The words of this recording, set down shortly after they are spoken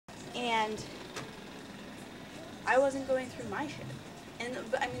And I wasn't going through my shit. And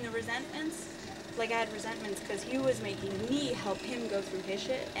I mean, the resentments, like I had resentments because he was making me help him go through his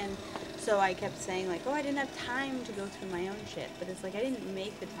shit. And so I kept saying like, oh, I didn't have time to go through my own shit. But it's like I didn't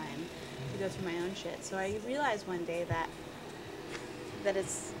make the time to go through my own shit. So I realized one day that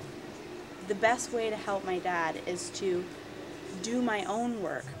it's the best way to help my dad is to do my own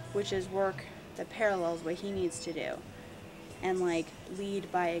work, which is work that parallels what he needs to do, and like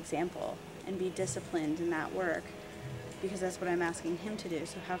lead by example and be disciplined in that work, because that's what I'm asking him to do.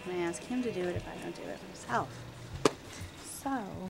 So how can I ask him to do it if I don't do it myself? So